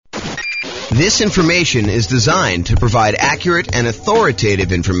This information is designed to provide accurate and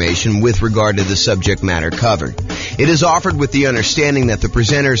authoritative information with regard to the subject matter covered. It is offered with the understanding that the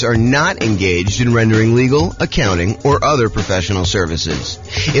presenters are not engaged in rendering legal, accounting, or other professional services.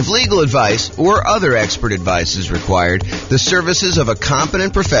 If legal advice or other expert advice is required, the services of a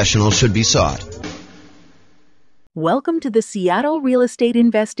competent professional should be sought. Welcome to the Seattle Real Estate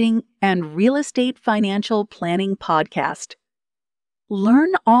Investing and Real Estate Financial Planning Podcast.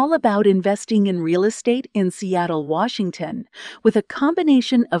 Learn all about investing in real estate in Seattle, Washington, with a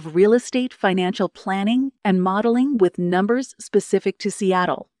combination of real estate financial planning and modeling with numbers specific to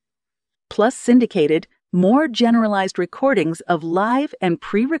Seattle, plus syndicated, more generalized recordings of live and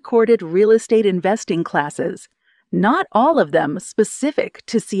pre-recorded real estate investing classes, not all of them specific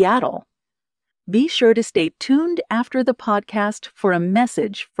to Seattle. Be sure to stay tuned after the podcast for a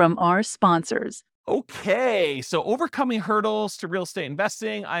message from our sponsors. Okay, so overcoming hurdles to real estate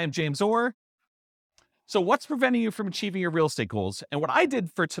investing. I am James Orr. So what's preventing you from achieving your real estate goals? And what I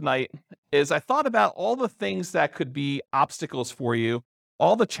did for tonight is I thought about all the things that could be obstacles for you,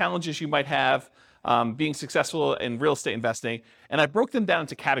 all the challenges you might have being successful in real estate investing, and I broke them down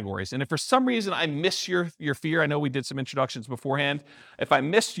into categories. And if for some reason I missed your fear, I know we did some introductions beforehand. If I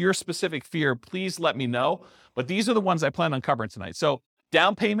missed your specific fear, please let me know. But these are the ones I plan on covering tonight. So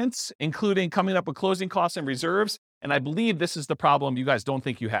down payments, including coming up with closing costs and reserves. And I believe this is the problem you guys don't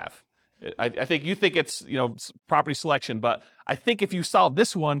think you have. I think you think it's, property selection, but I think if you solve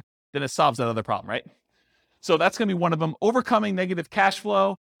this one, then it solves that other problem, right? So that's going to be one of them. Overcoming negative cash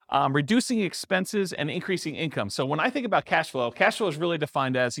flow, reducing expenses, and increasing income. So when I think about cash flow is really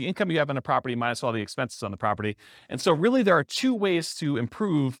defined as the income you have on a property minus all the expenses on the property. And so really there are two ways to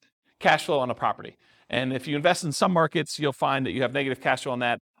improve cash flow on a property. And if you invest in some markets, you'll find that you have negative cash flow on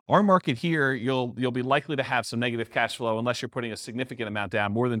that. Our market here, you'll be likely to have some negative cash flow unless you're putting a significant amount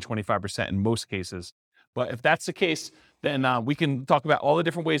down, more than 25% in most cases. But if that's the case, then we can talk about all the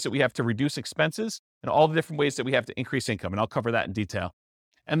different ways that we have to reduce expenses and all the different ways that we have to increase income. And I'll cover that in detail.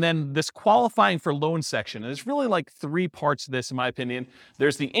 And then this qualifying for loan section, and there's really like three parts to this, in my opinion.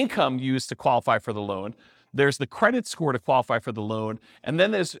 There's the income used to qualify for the loan. There's the credit score to qualify for the loan. And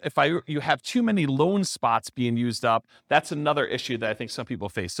then there's, you have too many loan spots being used up, that's another issue that I think some people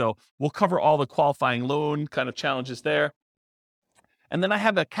face. So we'll cover all the qualifying loan kind of challenges there. And then I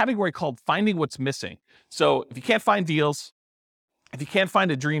have a category called finding what's missing. So if you can't find deals, if you can't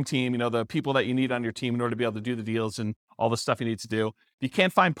find a dream team, the people that you need on your team in order to be able to do the deals and all the stuff you need to do, if you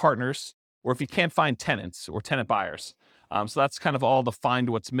can't find partners, or if you can't find tenants or tenant buyers. So that's kind of all the find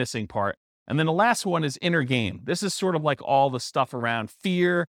what's missing part. And then the last one is inner game. This is sort of like all the stuff around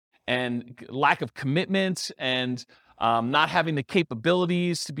fear and lack of commitment and not having the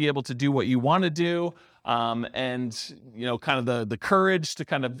capabilities to be able to do what you want to do, and kind of the courage to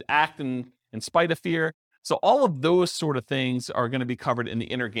kind of act in spite of fear. So all of those sort of things are going to be covered in the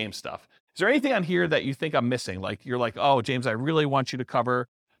inner game stuff. Is there anything on here that you think I'm missing? Like you're like, oh, James, I really want you to cover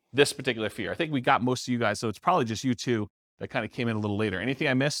this particular fear. I think we got most of you guys, so it's probably just you two that kind of came in a little later. Anything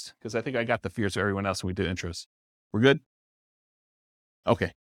I missed? Because I think I got the fears of everyone else when we did intros. We're good?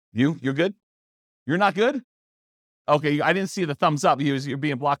 Okay. You're good? You're not good? Okay, I didn't see the thumbs up. You're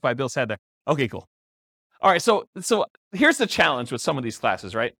being blocked by Bill's head there. Okay, cool. All right, so here's the challenge with some of these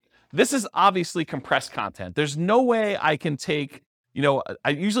classes, right? This is obviously compressed content. There's no way I can take, I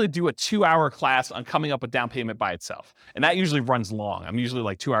usually do a 2-hour class on coming up with down payment by itself. And that usually runs long. I'm usually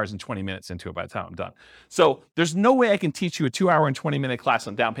like 2 hours and 20 minutes into it by the time I'm done. So there's no way I can teach you a 2-hour and 20-minute class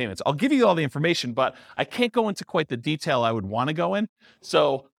on down payments. I'll give you all the information, but I can't go into quite the detail I would want to go in.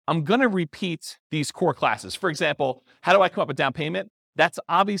 So I'm going to repeat these core classes. For example, how do I come up with down payment? That's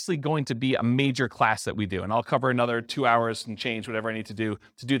obviously going to be a major class that we do. And I'll cover another 2 hours and change whatever I need to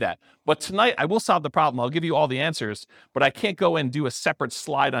do that. But tonight I will solve the problem. I'll give you all the answers, but I can't go and do a separate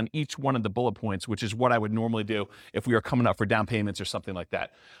slide on each one of the bullet points, which is what I would normally do if we were coming up for down payments or something like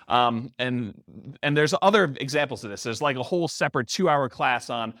that. And there's other examples of this. There's like a whole separate 2-hour class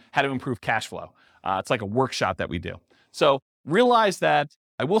on how to improve cash flow. It's like a workshop that we do. So realize that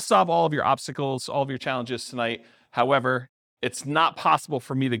I will solve all of your obstacles, all of your challenges tonight. However, it's not possible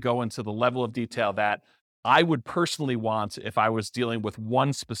for me to go into the level of detail that I would personally want if I was dealing with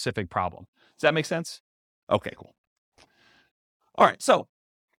one specific problem. Does that make sense? Okay, cool. All right, so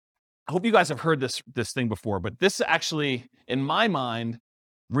I hope you guys have heard this thing before, but this actually, in my mind,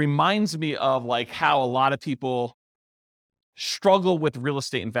 reminds me of like how a lot of people struggle with real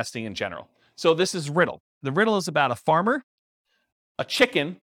estate investing in general. So this is riddle. The riddle is about a farmer, a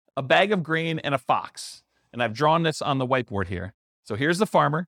chicken, a bag of grain, and a fox. And I've drawn this on the whiteboard here. So here's the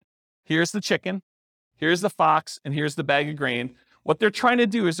farmer, here's the chicken, here's the fox, and here's the bag of grain. What they're trying to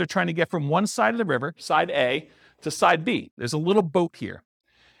do is they're trying to get from one side of the river, side A, to side B. There's a little boat here.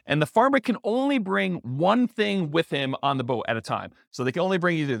 And the farmer can only bring one thing with him on the boat at a time. So they can only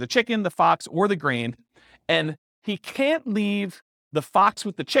bring either the chicken, the fox, or the grain. And he can't leave the fox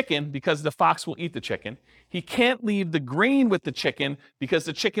with the chicken because the fox will eat the chicken. He can't leave the grain with the chicken because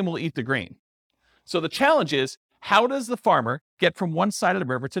the chicken will eat the grain. So the challenge is, how does the farmer get from one side of the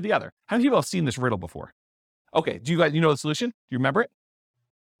river to the other? How many people have seen this riddle before? Okay, do you guys, know the solution? Do you remember it?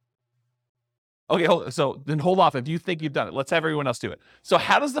 Okay, hold off if you think you've done it. Let's have everyone else do it. So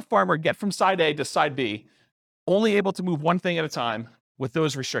how does the farmer get from side A to side B, only able to move one thing at a time with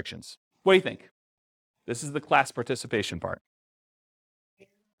those restrictions? What do you think? This is the class participation part.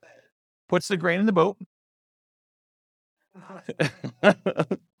 Puts the grain in the boat.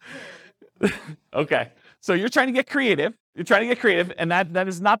 Okay, so you're trying to get creative. And that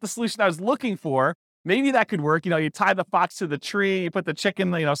is not the solution I was looking for. Maybe that could work. You tie the fox to the tree, you put the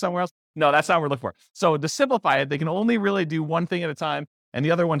chicken, somewhere else. No, that's not what we're looking for. So to simplify it, they can only really do one thing at a time, and the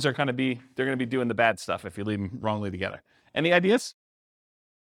other ones are they're going to be doing the bad stuff if you leave them wrongly together. Any ideas?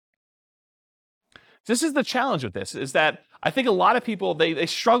 This is the challenge with this, is that I think a lot of people, they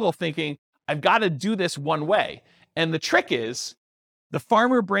struggle thinking, I've got to do this one way. And the trick is, the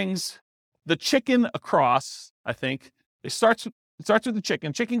farmer brings the chicken across, I think. It starts with the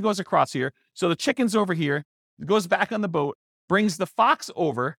chicken. Chicken goes across here. So the chicken's over here, goes back on the boat, brings the fox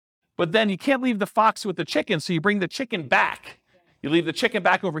over, but then you can't leave the fox with the chicken, so you bring the chicken back. You leave the chicken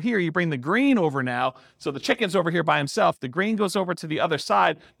back over here, you bring the grain over now, so the chicken's over here by himself. The grain goes over to the other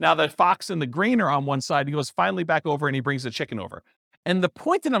side. Now the fox and the grain are on one side. He goes finally back over and he brings the chicken over. And the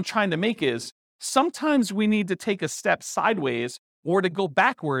point that I'm trying to make is, sometimes we need to take a step sideways or to go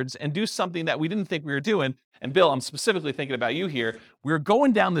backwards and do something that we didn't think we were doing. And Bill, I'm specifically thinking about you here. We're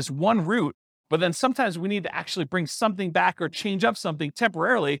going down this one route, but then sometimes we need to actually bring something back or change up something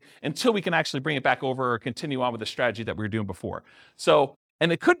temporarily until we can actually bring it back over or continue on with the strategy that we were doing before. So,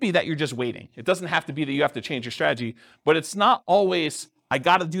 and it could be that you're just waiting. It doesn't have to be that you have to change your strategy, but it's not always, I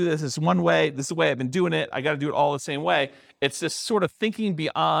got to do this one way. This is the way I've been doing it. I got to do it all the same way. It's this sort of thinking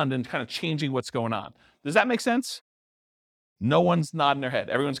beyond and kind of changing what's going on. Does that make sense? No one's nodding their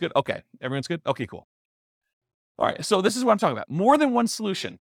head. Everyone's good? Okay. Everyone's good? Okay, cool. All right. So this is what I'm talking about. More than one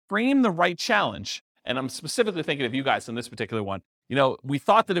solution. Frame the right challenge. And I'm specifically thinking of you guys in this particular one. We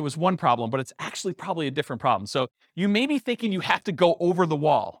thought that it was one problem, but it's actually probably a different problem. So you may be thinking you have to go over the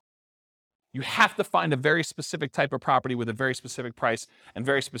wall. You have to find a very specific type of property with a very specific price and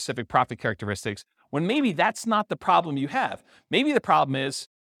very specific profit characteristics, when maybe that's not the problem you have. Maybe the problem is,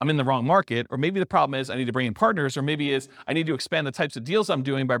 I'm in the wrong market, or maybe the problem is I need to bring in partners, or maybe is I need to expand the types of deals I'm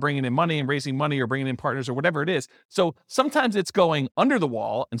doing by bringing in money and raising money or bringing in partners or whatever it is. So sometimes it's going under the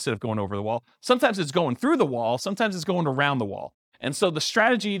wall instead of going over the wall. Sometimes it's going through the wall. Sometimes it's going around the wall. And so the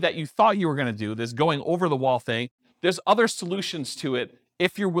strategy that you thought you were going to do, this going over the wall thing, there's other solutions to it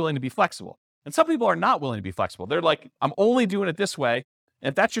if you're willing to be flexible. And some people are not willing to be flexible. They're like, I'm only doing it this way. And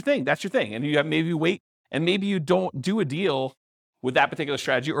if that's your thing, that's your thing. And you have maybe wait, and maybe you don't do a deal with that particular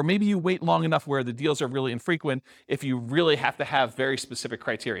strategy, or maybe you wait long enough where the deals are really infrequent if you really have to have very specific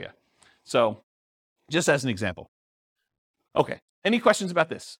criteria. So just as an example. Okay, any questions about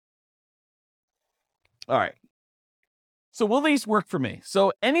this? All right. So will these work for me?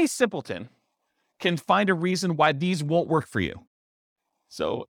 So any simpleton can find a reason why these won't work for you.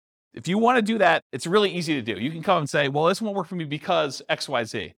 So if you want to do that, it's really easy to do. You can come and say, well, this won't work for me because X, Y,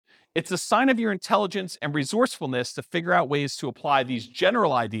 Z. It's a sign of your intelligence and resourcefulness to figure out ways to apply these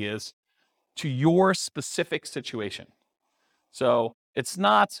general ideas to your specific situation. So it's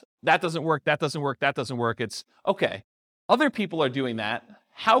not, that doesn't work, that doesn't work, that doesn't work. It's, okay, other people are doing that.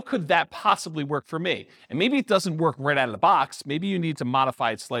 How could that possibly work for me? And maybe it doesn't work right out of the box. Maybe you need to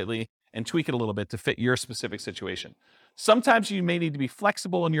modify it slightly and tweak it a little bit to fit your specific situation. Sometimes you may need to be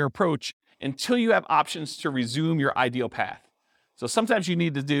flexible in your approach until you have options to resume your ideal path. So sometimes you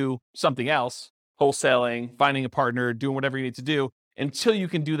need to do something else, wholesaling, finding a partner, doing whatever you need to do until you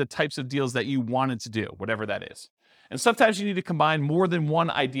can do the types of deals that you wanted to do, whatever that is. And sometimes you need to combine more than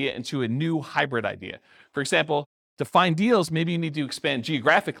one idea into a new hybrid idea. For example, to find deals, maybe you need to expand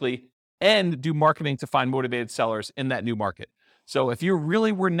geographically and do marketing to find motivated sellers in that new market. So if you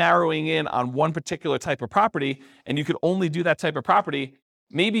really were narrowing in on one particular type of property and you could only do that type of property,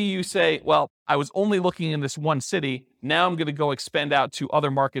 maybe you say, well, I was only looking in this one city. Now I'm going to go expand out to other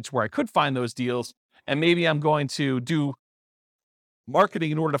markets where I could find those deals. And maybe I'm going to do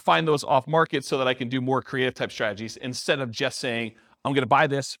marketing in order to find those off market so that I can do more creative type strategies instead of just saying, I'm going to buy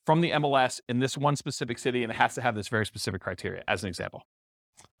this from the MLS in this one specific city and it has to have this very specific criteria, as an example.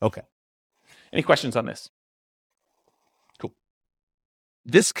 Okay. Any questions on this? Cool.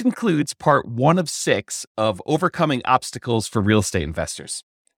 This concludes part 1 of 6 of Overcoming Obstacles for Real Estate Investors.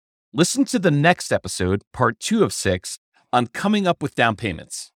 Listen to the next episode, part 2 of 6, on coming up with down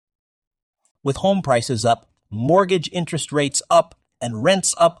payments. With home prices up, mortgage interest rates up, and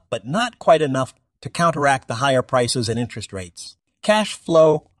rents up, but not quite enough to counteract the higher prices and interest rates. Cash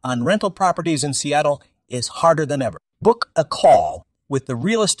flow on rental properties in Seattle is harder than ever. Book a call with the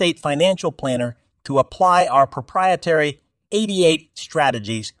Real Estate Financial Planner to apply our proprietary 88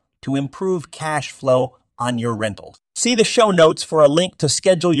 strategies to improve cash flow on your rentals. See the show notes for a link to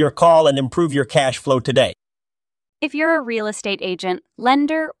schedule your call and improve your cash flow today. If you're a real estate agent,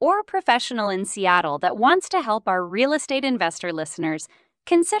 lender, or professional in Seattle that wants to help our real estate investor listeners,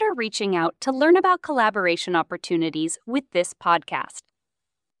 consider reaching out to learn about collaboration opportunities with this podcast.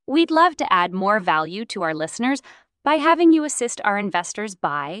 We'd love to add more value to our listeners by having you assist our investors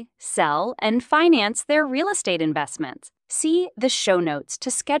buy, sell, and finance their real estate investments. See the show notes to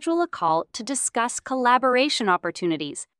schedule a call to discuss collaboration opportunities